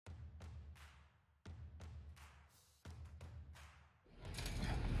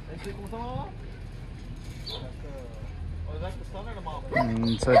So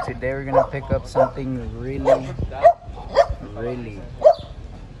today we're gonna pick up something really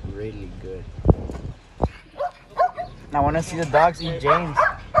good. I want to see the dogs eat James.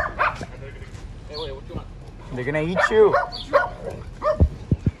 They're gonna eat you.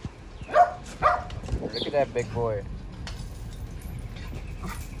 Look at that big boy.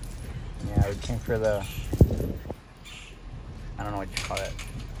 Yeah, we came for the, I don't know what you call it.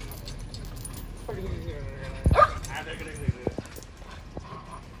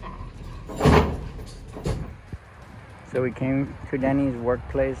 So we came to Danny's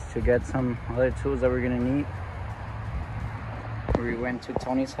workplace to get some other tools that we're gonna need. We went to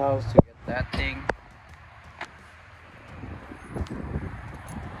Tony's house to get that thing.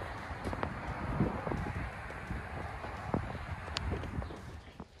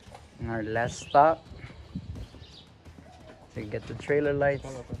 And our last stop to get the trailer lights.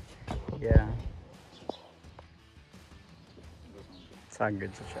 Yeah. It's all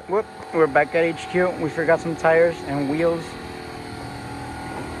good to check. Whoop, we're back at HQ. We forgot some tires and wheels.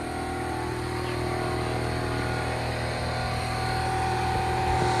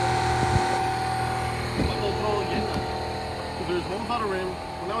 There's one powder rim,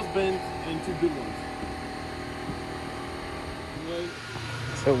 one that was bent, and two good ones.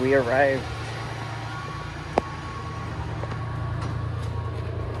 So we arrived.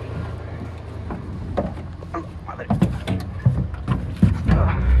 Oh, mother.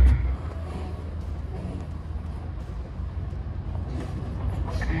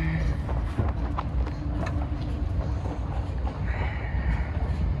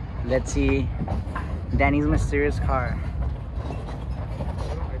 Let's see Danny's mysterious car.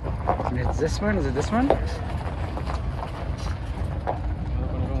 Is this one? Is it this one?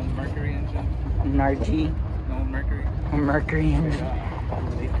 Mercury engine. Nargy. No, Mercury. A Mercury engine.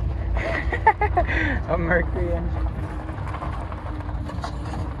 A Mercury engine.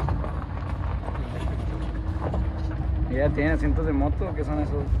 Ya tiene asientos de moto. ¿Qué son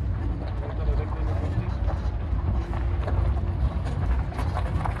esos?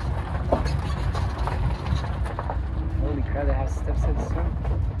 Holy crap, they have steps in this one.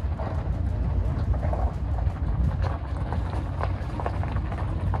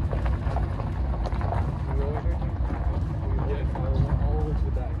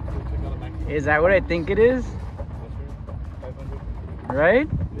 Is that what I think it is? Right?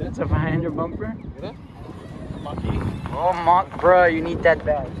 Yeah. It's a 500 bumper. Yeah. Oh, bro, you need that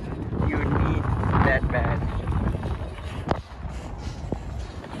badge. You need that badge.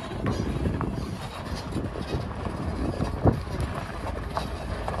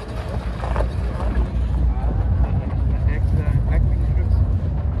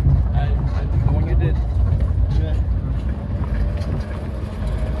 The one you did. Yeah.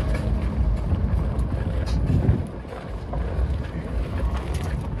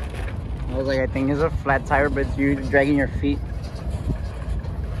 I was like, I think it's a flat tire, but it's you dragging your feet.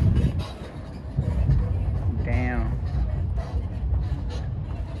 Damn.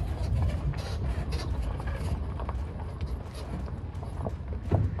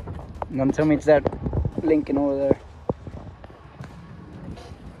 Don't tell me it's that Lincoln over there.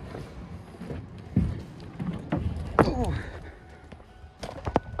 Ooh.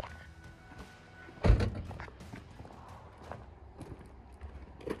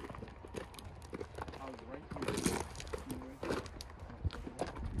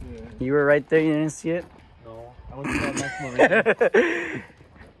 You were right there, you didn't see it? No, I went to that maximum.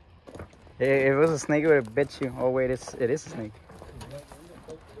 If it was a snake, it would have bit you. Oh wait, it is a snake.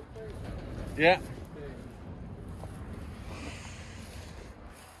 Yeah.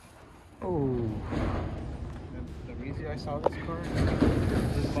 Ooh. The reason I saw this car,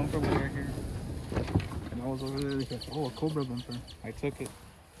 this bumper was right here. And I was over there because, oh, a Cobra bumper. I took it.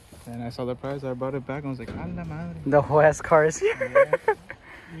 And I saw the price, I brought it back, and I was like, a la madre. The whole ass car is here. Yeah.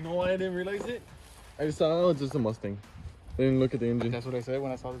 You know why I didn't realize it? I just thought, oh, it's just a Mustang. I didn't look at the engine. That's what I said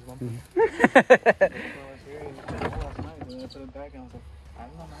when I saw this bumper.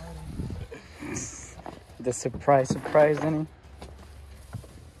 The surprise, Danny.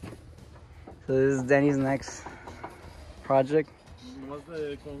 So this is Danny's next project. So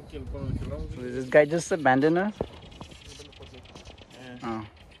this guy just abandoned us? Yeah. Oh.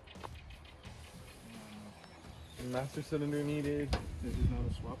 Master cylinder needed. This is not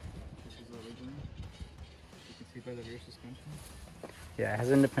a swap. This is the original. You can see by the rear suspension. Yeah, it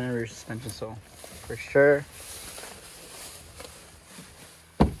has independent rear suspension, so for sure.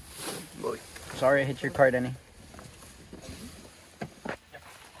 Boy, sorry I hit your car, Danny.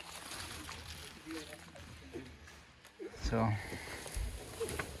 So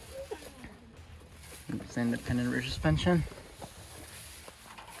It's the independent rear suspension.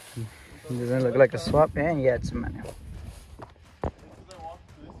 It doesn't look like a swap, and yeah, it's a manual.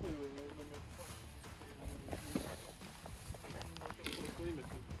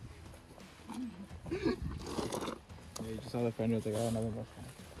 Yeah, you just saw the fender. It's like, oh, another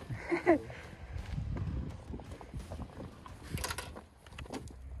Mustang.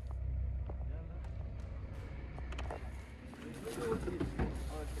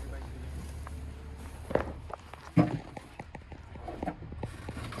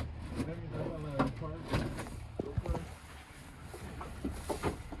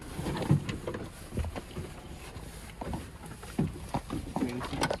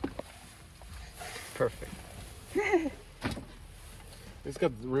 Perfect. It's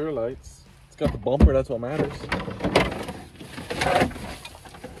got the rear lights. It's got the bumper. That's what matters.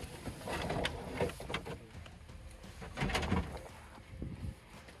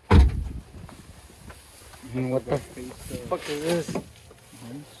 And what the fuck is this?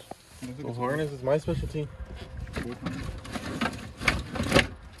 The harness is my specialty.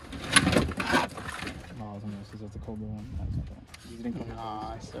 No, that's a Cobra one. That's not that one. These didn't come with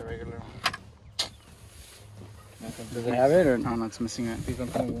Nah, it's the regular one. that. Does it have it or no? It's missing it. These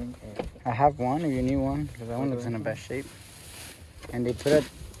don't come with wings. I have one if you need one, because that one looks in a bad shape. And they put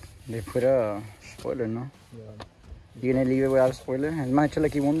a spoiler, no? Yeah. You gonna leave it without a spoiler? Es más, échale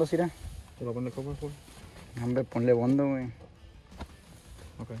aquí bondos, mira. ¿Te lo pones Cobra for? Hombre, ponle bondo, güey.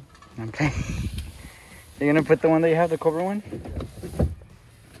 Okay. Okay. You're gonna put the one that you have, the Cobra one?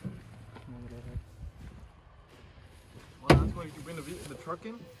 Well, that's why you can bring the truck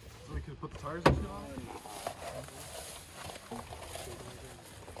in, so we can put the tires and shit on.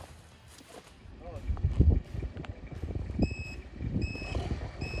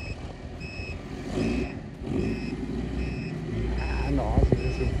 Ah, no, si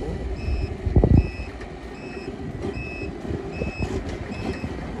es un poco.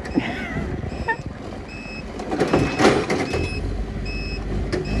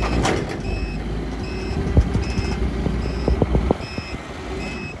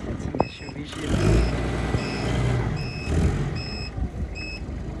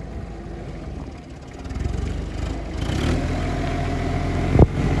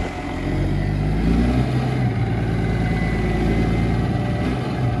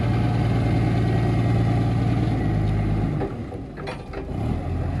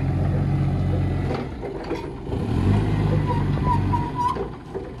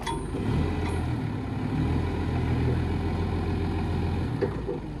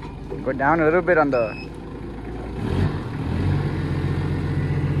 Go down a little bit on the...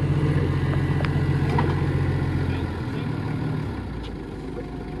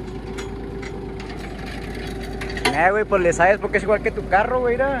 Güey, pues le sabes porque es igual que tu carro,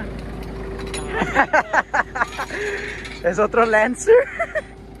 güey, mira. Es otro Lancer.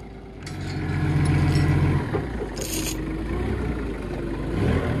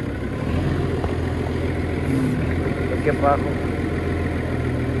 Qué bajo.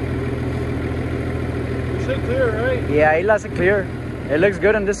 Shit clear, right? Yeah, he lets it clear. It looks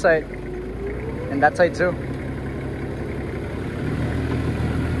good on this side. And that side too.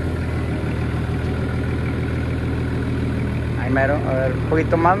 Ahí mero. A ver, un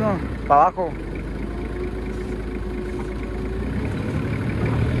poquito más, ¿no? Para abajo.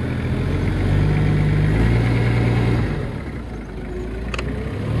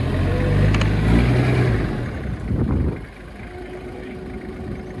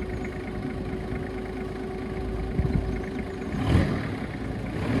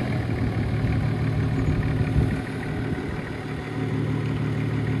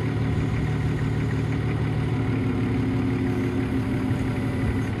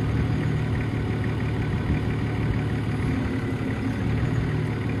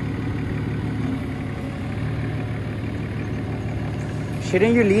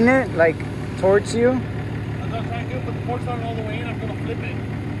 Shouldn't you lean it like towards you? That's what I'm trying to do, but the fork's not all the way in, I'm gonna flip it.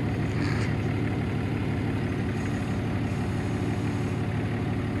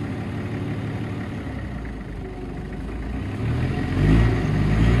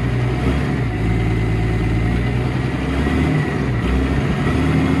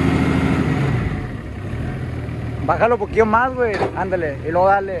 Bájalo un poquito más, güey. Ándale. Y luego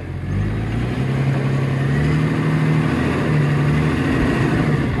dale.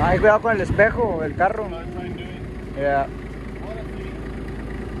 Ay, cuidado con el espejo del carro. Yeah.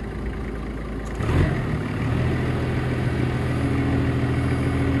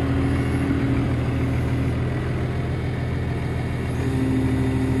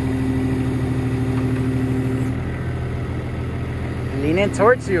 Lean in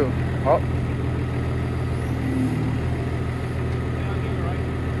towards you. Oh.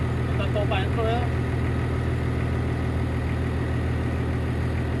 adentro, ¿verdad?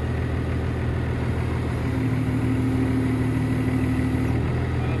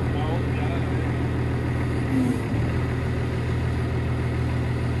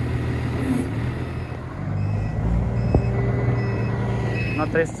 ¿No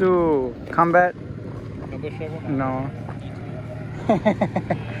traes tu combat? Double shovel? No.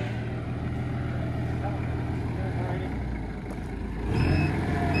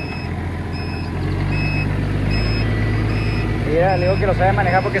 Mira, le digo que lo sabe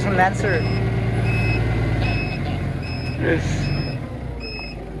manejar porque es un Lancer.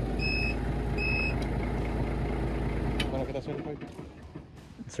 Bueno, ¿qué te certified?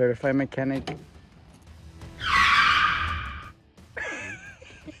 Certified mechanic.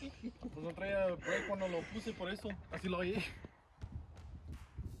 Pues no traía break cuando lo puse, por eso. Así lo oí.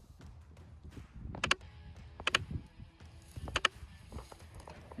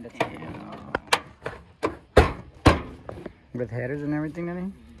 With headers and everything,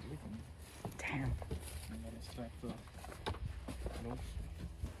 Danny? Damn.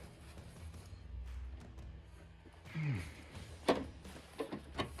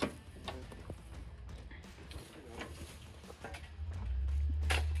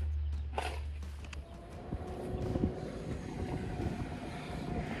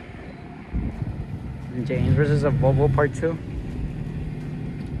 James versus a Volvo Part 2.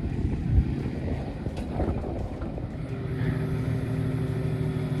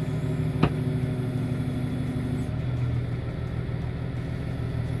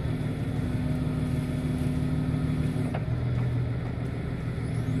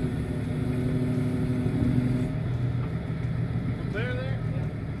 There.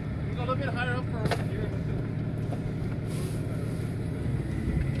 You go a little bit higher up for here.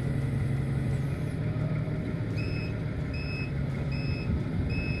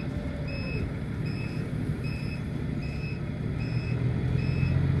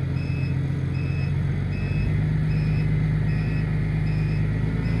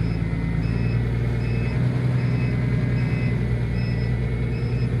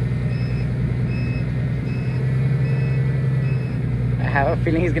 I have a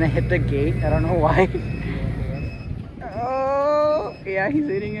feeling he's gonna hit the gate. I don't know why. Oh, yeah, he's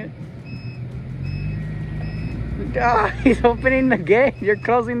hitting it. Ah, he's opening the gate. You're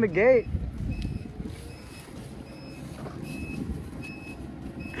closing the gate.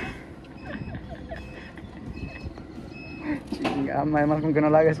 Chingada, además con que no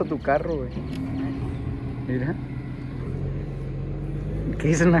le haga eso a tu carro, güey. Mira. ¿Qué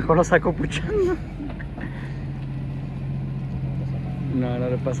dices? Mejor lo saco puchando. No, no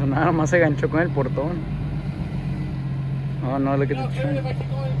le pasó nada, nomás se ganchó con el portón. Oh no, look at the trunk. If I keep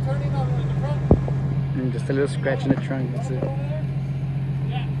going turning on the front. And just a little scratch in the trunk, that's it.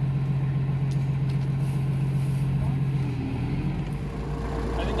 Yeah.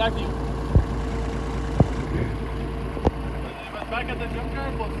 I think that's you. If it's back at the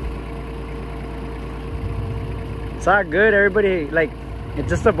junkyard, well, It's all good, everybody, like, it's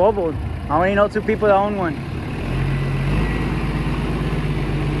just a Volvo. I only know 2 people that own one.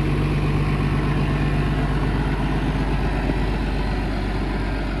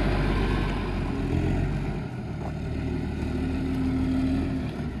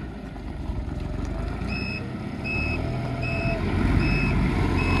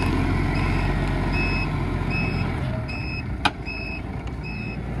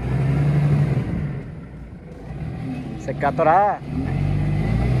 Se queda atorada.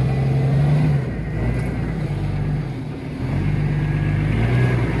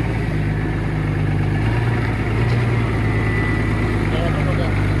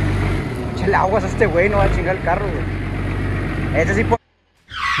 Échale aguas a este güey, no va a chingar el carro, güey. Este sí puede.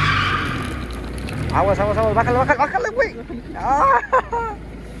 Aguas, bájale, güey. Ah.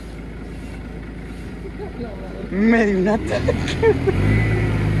 Me dio un ataque.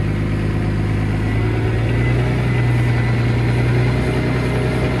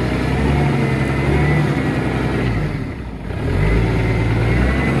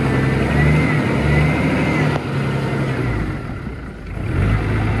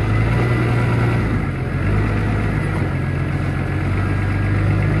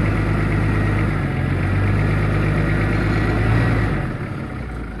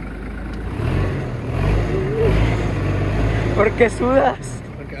 ¿Por qué sudas?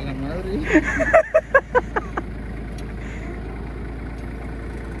 Porque a la madre.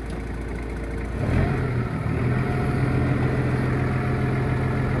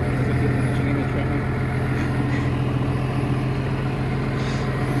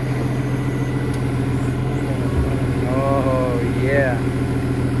 Oh, yeah.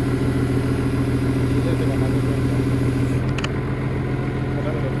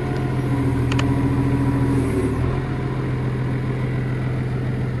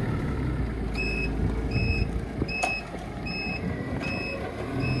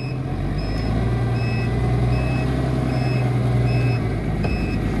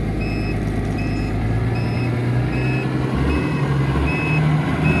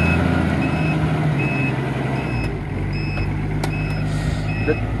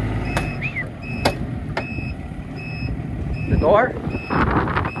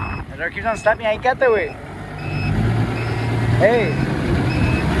 driver keeps on stopping. Ahí quédate, güey. Hey.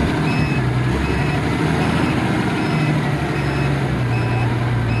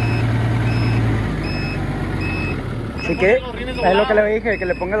 ¿Sí qué? Es lo que le dije, que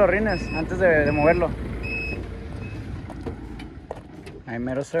le ponga los rines antes de moverlo. Ahí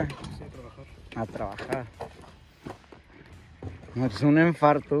mero, sir. Sí, a trabajar. A trabajar. No, es un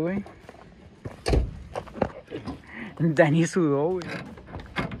infarto, güey. Danny sudó, güey. What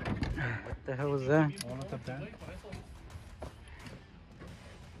the hell was that? I want to tap that.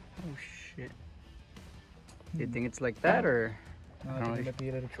 Oh, shit. Do you think it's like that, or? No, No, I think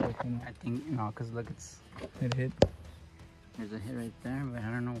it had a choke, you know. I think, no, because look, it's... It hit. There's a hit right there, but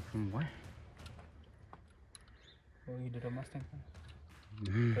I don't know from what. Oh, you did a Mustang.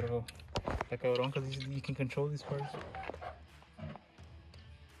 Mm. Pero está cabrón because you can control these cars.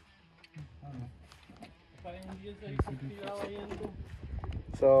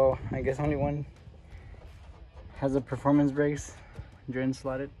 So, I guess only one has the performance brakes. Jordan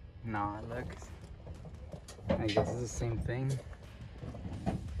slotted. Nah, look. I guess it's the same thing.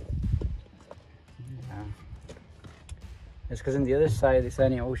 Yeah. It's because on the other side they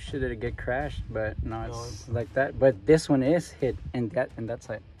said, oh shit, did it get crashed? But no, it's like that. But this one is hit in that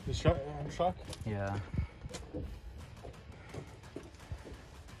side. The shock? Shock? Yeah.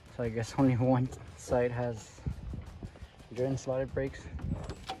 So I guess only one side has Jordan slotted brakes.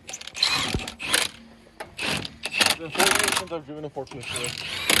 It's been 4 years since I've driven a forklift.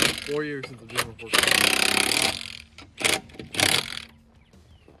 4 years since I've driven a forklift.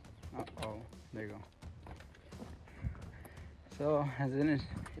 Uh-oh, there you go. So as in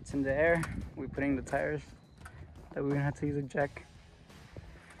it's in the air, we're putting the tires that we're gonna have to use a jack.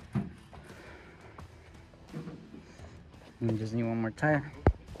 And we just need one more tire.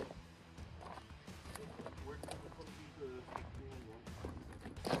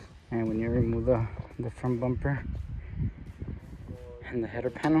 And we need to remove the front bumper and the header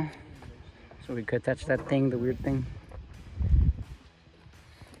panel, so we could attach that thing, the weird thing.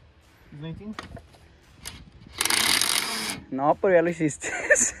 19? No, pero ya lo hiciste.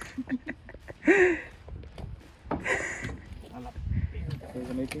 ¿Es de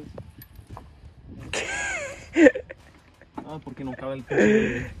 19? Ah, porque no cabe el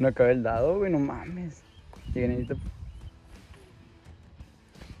pinche. No acabé el dado, güey, no mames. Yo necesito...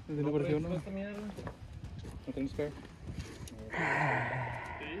 ¿Es de número 1? ¿No tienes spare?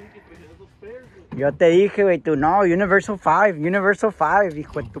 Yo te dije, güey, tú no, Universal 5,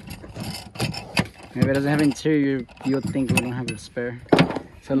 hijo de tu... Maybe it doesn't have interior, you'll think we don't have a spare.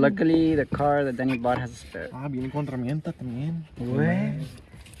 So luckily the car that Danny bought has a spare. Ah, viene con herramienta también. Güey.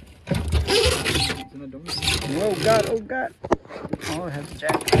 Oh god, oh god. Oh, it has a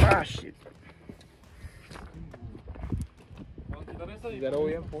jack. Ah, shit. Is that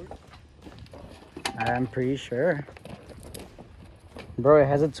OEM for it? I'm pretty sure. Bro, it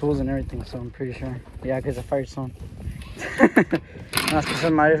has the tools and everything, so I'm pretty sure. Yeah, because it's a Firestone. Las que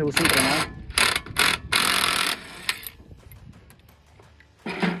esas madres se usan entrenar.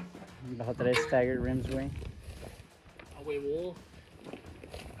 Las otras staggered rims, güey. A huevo.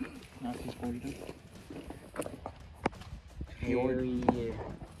 No, she's 40. Hell yeah.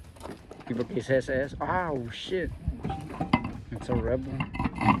 ¿Y por qué dice SS? Oh, shit. It's a Rebel.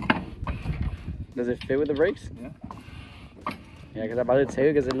 Does it fit with the brakes? Yeah. Yeah, because I'm about to tell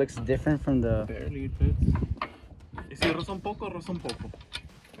you, because it looks different from the... Barely it fits. Y si roza un poco, roza un poco.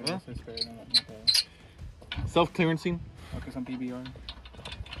 ¿Verdad? No, spare, no. Self-clearancing. Okay, some PBR.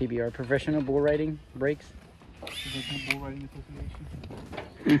 PBR, Professional Bull Riding Brakes. Professional Bull Riding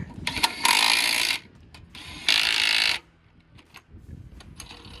Association.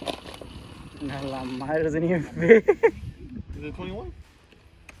 La madre doesn't even fit. Is it 21?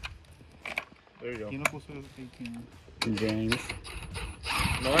 There you go. ¿Quién lo puso el 18? James.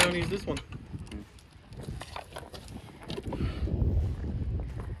 No, I only use this one.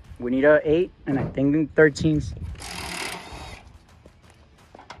 We need a 8 and I think 13s.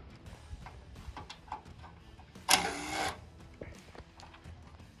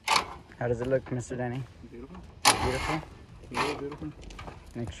 How does it look, Mr. Danny? Beautiful. Beautiful? Yeah, beautiful.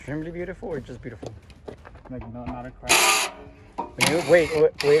 Extremely beautiful or just beautiful? Like, not a crack. Wait,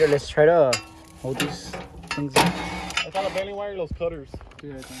 let's try to hold these things up. I found a baling wire, those cutters.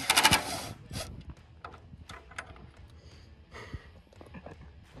 Yeah, I think.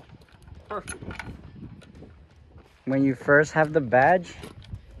 Perfect. When you first have the badge,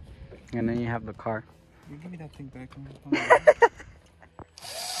 and then you have the car. You give me that thing back.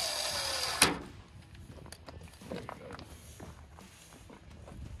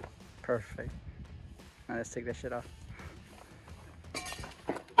 Perfect. Now let's take that shit off.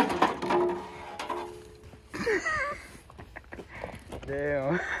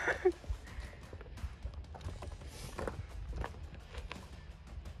 Damn.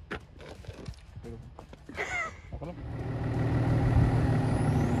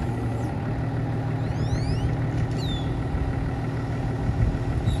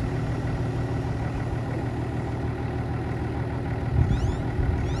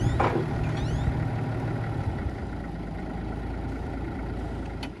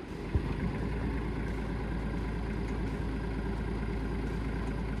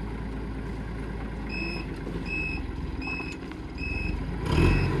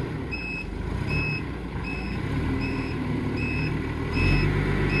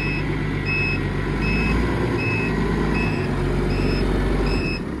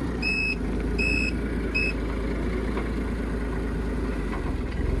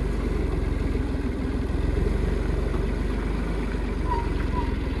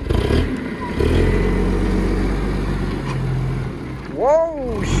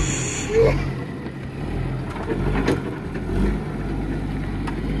 Whoa, shit.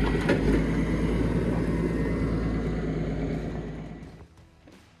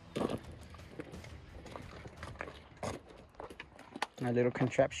 My little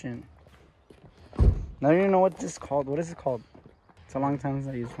contraption. I don't even know what this is called. What is it called? It's a long time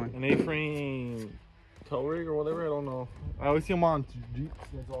since I used one. An A-frame tow rig or whatever, I don't know. I always see them on Jeeps,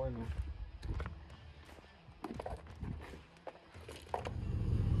 that's all I know.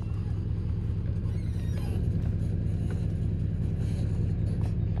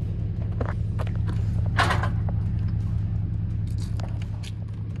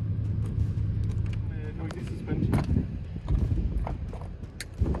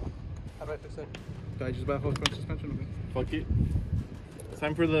 How do I fix it? Do I just buy a whole front suspension? Fuck it. It's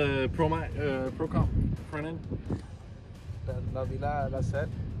time for the Pro Comp front end. La vila, la set.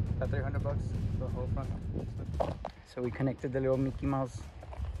 At $300, the whole front. So we connected the little Mickey Mouse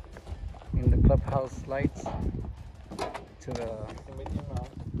in the clubhouse lights to the...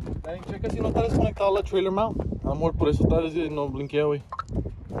 Dani, checa si no está desconectado la trailer mount. Amor, por eso está no blinquea, güey.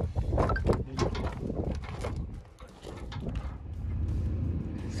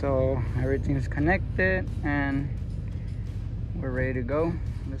 So everything's connected and we're ready to go.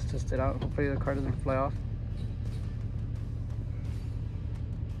 Let's test it out. Hopefully the car doesn't fly off.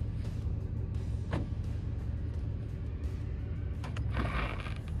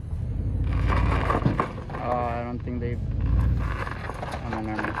 I don't think they... Oh,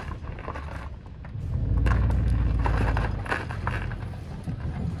 no.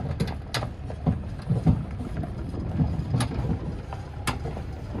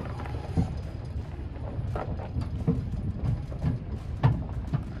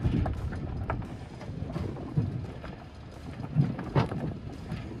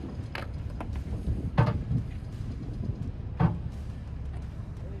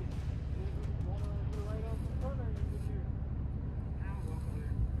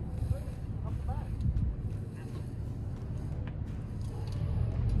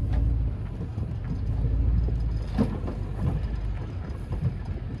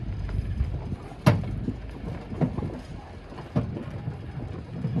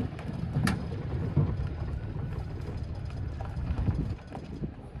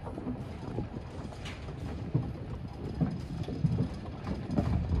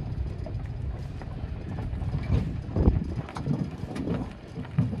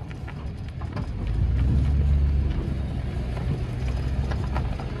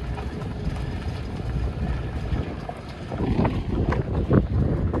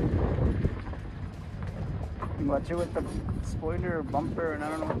 Watch it with the spoiler or bumper, and I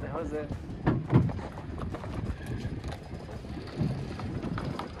don't know what the hell is it.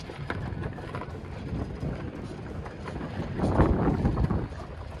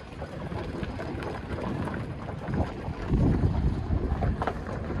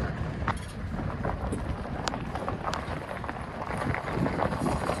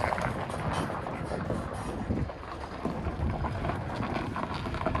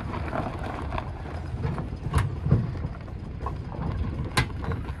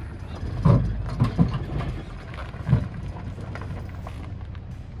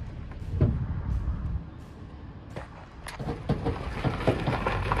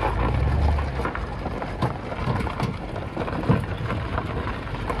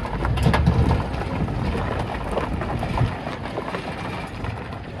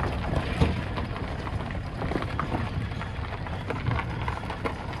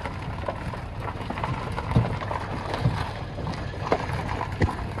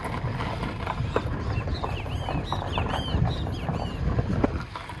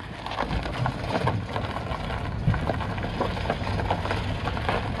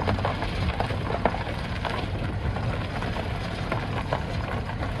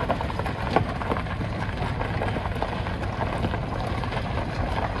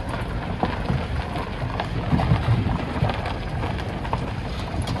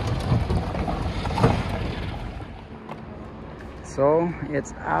 So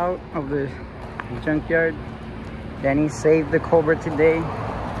it's out of the junkyard. Danny saved the Cobra today.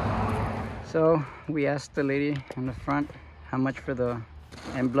 So we asked the lady in the front how much for the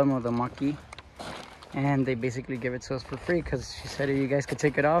emblem of the Mach-E, and they basically give it to us for free because she said if you guys could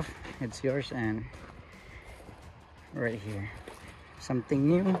take it off, it's yours. And right here, something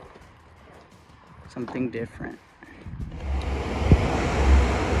new, something different.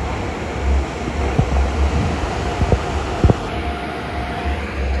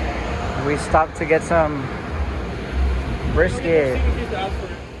 We stopped to get some brisket.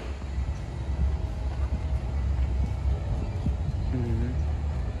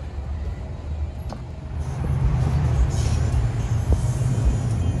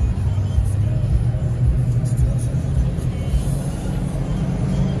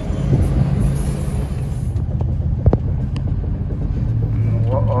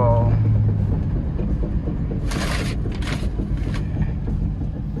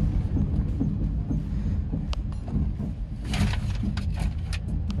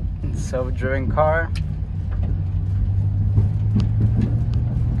 Self-driven car.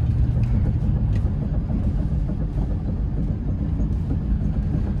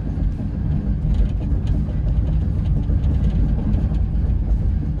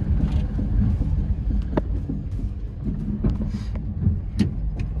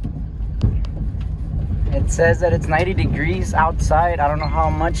 It says that it's 90 degrees outside. I don't know how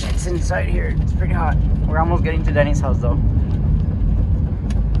much it's inside here. It's pretty hot. We're almost getting to Danny's house though.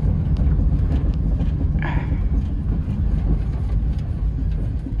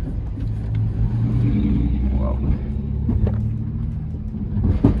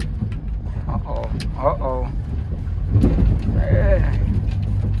 Uh-oh. Oh,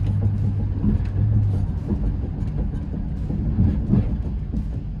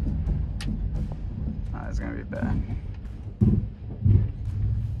 it's gonna be bad.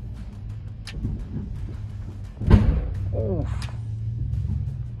 Oof.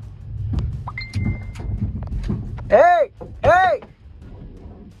 Hey! Hey!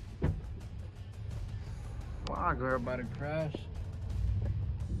 Fuck, we're about to crash.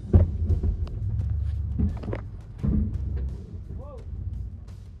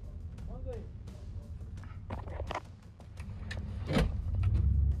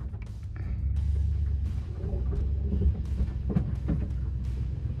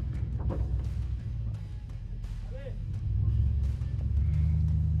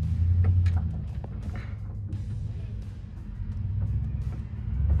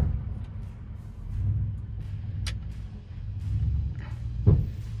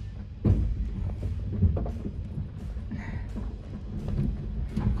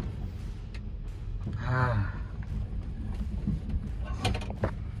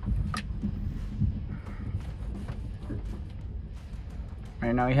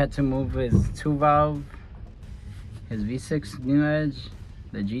 Right now he had to move his 2-valve, his V6 New Edge,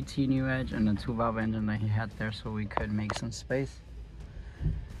 the GT New Edge, and the 2-valve engine that he had there so we could make some space.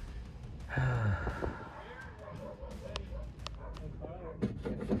 I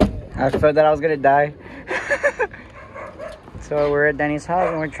felt that I was gonna die. So we're at Danny's house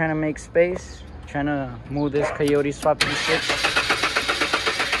and we're trying to make space, trying to move this Coyote Swap V6.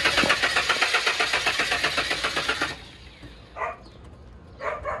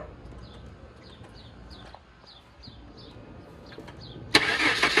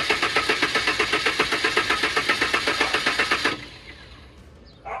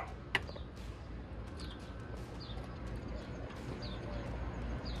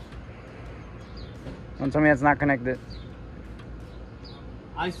 Don't tell me it's not connected.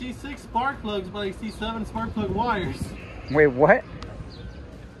 I see 6 spark plugs, but I see 7 spark plug wires. Wait, what?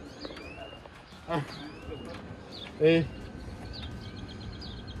 Hey.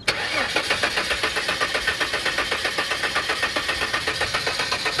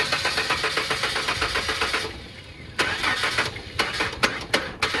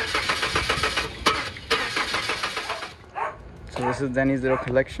 So this is Danny's little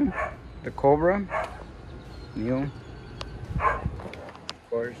collection. The Cobra. New. Of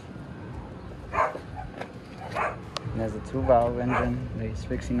course. And there's a 2-valve engine that he's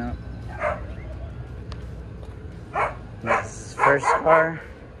fixing up. This first car.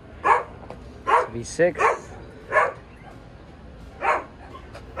 It's a V6.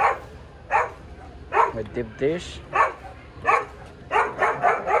 With dip dish.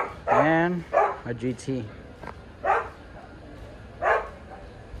 And a GT.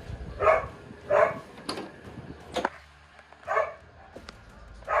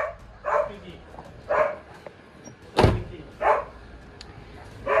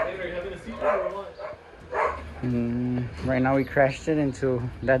 Right now we crashed it into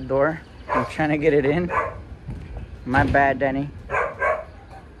that door. I'm trying to get it in. My bad, Danny.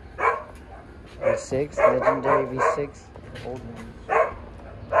 V6, legendary V6. Old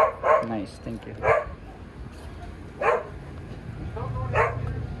ones. Nice, thank you.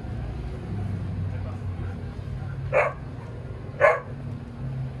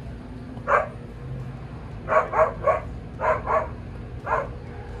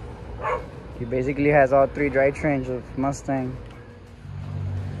 He basically has all 3 drivetrains of Mustang.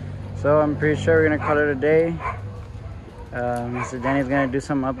 So I'm pretty sure we're gonna call it a day. Mr. Danny's gonna do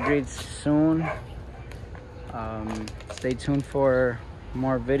some upgrades soon. Stay tuned for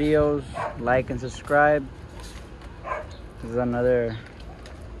more videos. Like and subscribe. This is another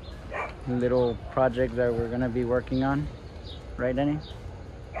little project that we're gonna be working on. Right, Danny?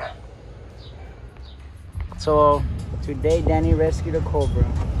 So today Danny rescued a Cobra.